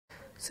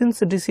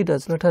Since DC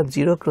does not have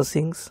zero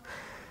crossings,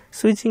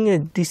 switching a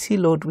DC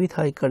load with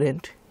high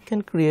current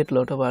can create a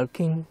lot of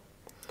arcing,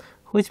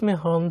 which may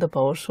harm the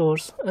power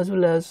source as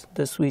well as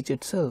the switch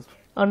itself,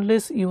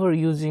 unless you are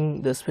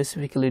using the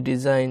specifically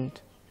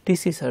designed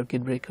DC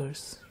circuit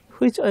breakers,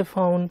 which I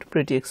found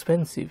pretty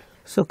expensive.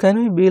 So can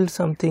we build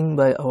something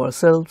by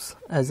ourselves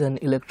as an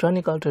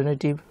electronic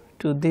alternative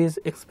to these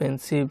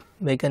expensive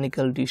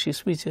mechanical DC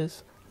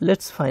switches?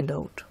 Let's find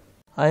out.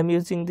 I am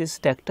using this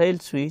tactile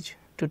switch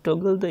to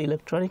toggle the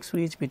electronic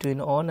switch between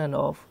on and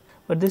off,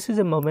 but this is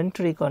a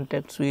momentary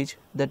contact switch.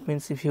 That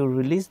means if you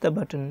release the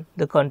button,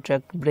 the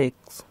contact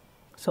breaks.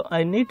 So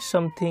I need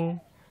something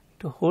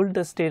to hold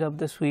the state of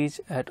the switch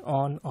at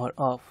on or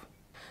off.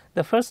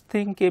 The first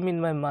thing came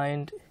in my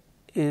mind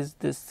is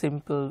this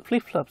simple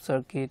flip-flop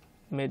circuit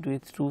made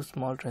with two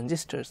small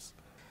transistors.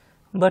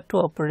 But to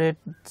operate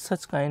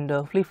such kind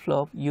of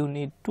flip-flop, you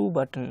need two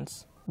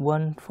buttons,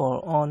 one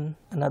for on,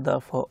 another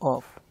for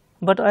off.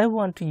 But I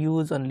want to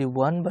use only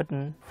one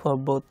button for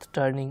both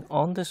turning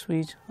on the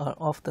switch or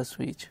off the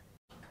switch.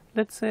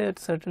 Let's say at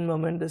certain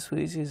moment the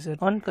switch is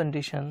at on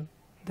condition,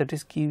 that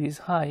is Q is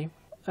high.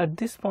 At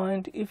this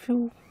point, if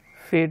you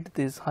feed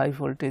this high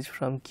voltage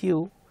from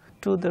Q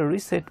to the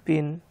reset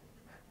pin,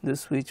 the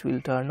switch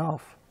will turn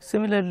off.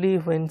 Similarly,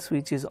 when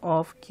switch is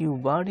off, Q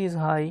bar is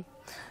high,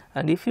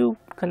 and if you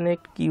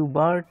connect Q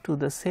bar to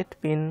the set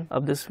pin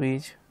of the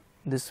switch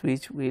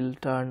will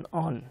turn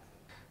on.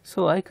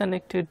 So I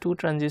connected two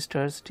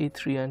transistors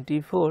T3 and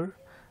T4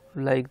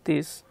 like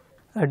this.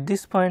 At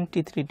this point,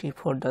 T3,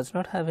 T4 does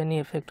not have any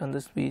effect on the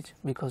switch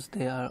because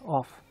they are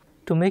off.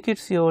 To make it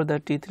sure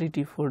that T3,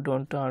 T4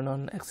 don't turn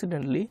on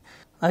accidentally,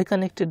 I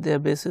connected their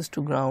bases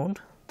to ground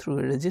through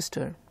a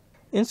resistor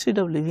instead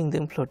of leaving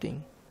them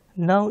floating.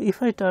 Now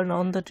if I turn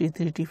on the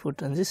T3, T4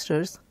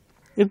 transistors,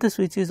 if the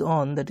switch is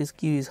on, that is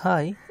Q is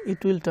high,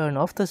 it will turn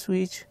off the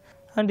switch,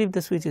 and if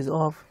the switch is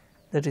off,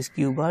 that is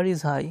Q bar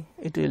is high,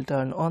 it will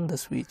turn on the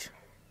switch.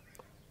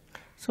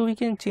 So we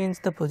can change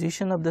the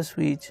position of the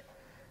switch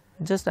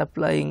just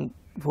applying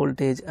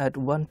voltage at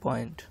one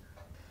point.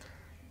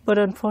 But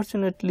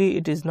unfortunately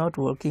it is not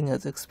working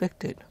as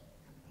expected.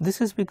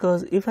 This is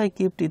because if I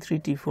keep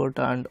T3, T4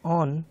 turned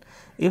on,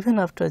 even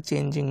after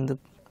changing the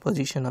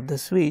position of the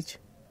switch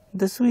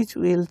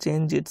will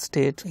change its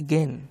state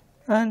again,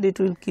 and it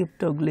will keep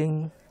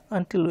toggling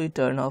until we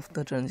turn off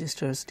the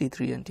transistors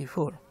T3 and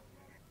T4.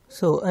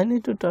 So I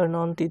need to turn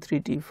on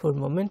T3, T4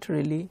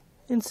 momentarily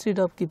instead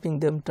of keeping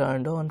them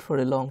turned on for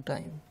a long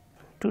time.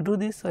 To do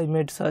this, I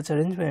made such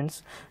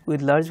arrangements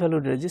with large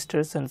valued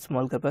resistors and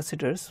small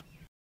capacitors.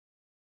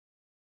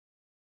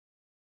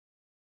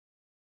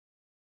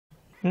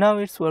 Now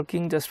it's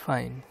working just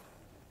fine.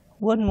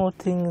 One more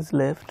thing is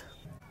left.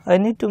 I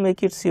need to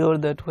make it sure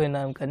that when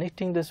I am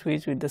connecting the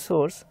switch with the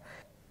source,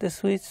 the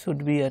switch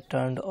should be at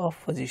turned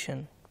off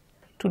position.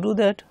 To do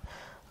that,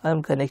 I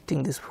am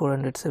connecting this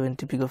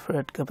 470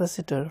 picofarad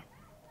capacitor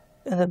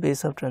in the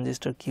base of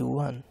transistor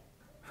Q1.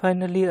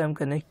 Finally, I am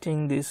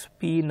connecting this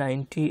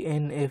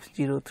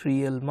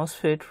P90NF03L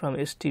MOSFET from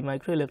ST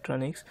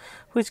Microelectronics,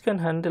 which can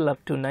handle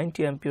up to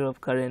 90 ampere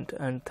of current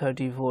and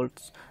 30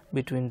 volts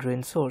between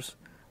drain source.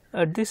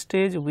 At this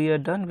stage, we are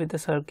done with the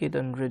circuit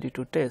and ready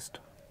to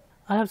test.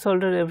 I have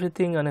soldered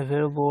everything on a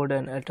Vero board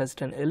and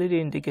attached an LED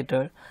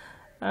indicator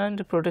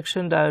and a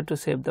protection diode to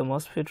save the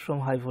MOSFET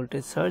from high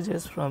voltage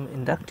surges from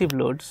inductive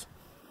loads.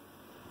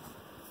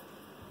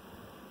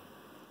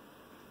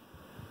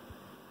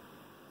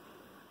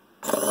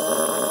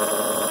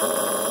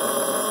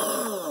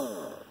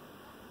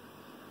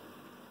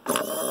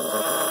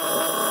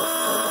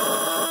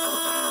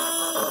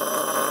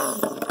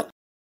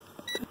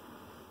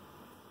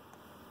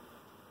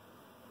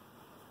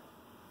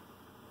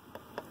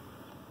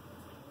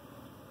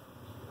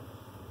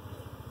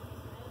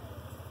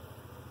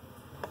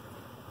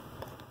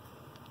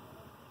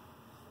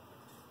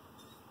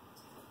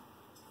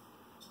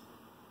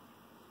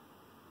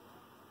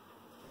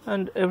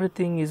 And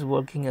everything is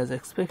working as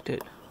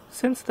expected.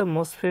 Since the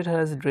MOSFET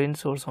has drain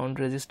source on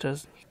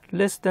resistors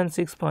less than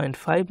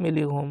 6.5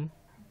 milliohm,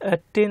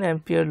 at 10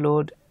 ampere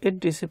load it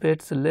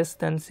dissipates less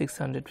than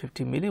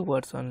 650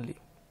 milliwatts only.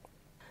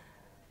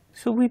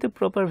 So with the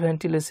proper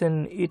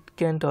ventilation, it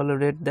can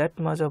tolerate that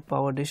much of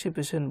power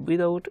dissipation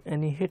without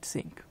any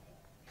heatsink.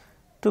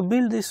 To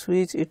build this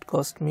switch, it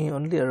cost me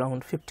only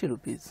around 50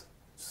 rupees.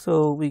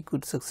 So we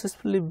could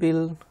successfully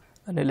build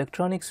an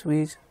electronic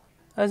switch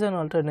as an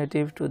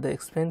alternative to the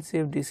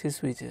expensive DC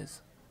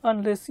switches,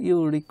 unless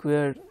you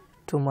require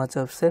too much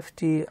of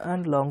safety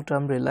and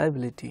long-term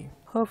reliability.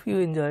 Hope you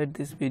enjoyed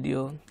this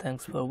video.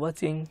 Thanks for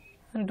watching,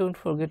 and don't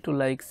forget to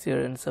like,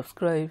 share and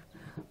subscribe.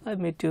 I'll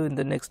meet you in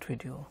the next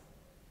video.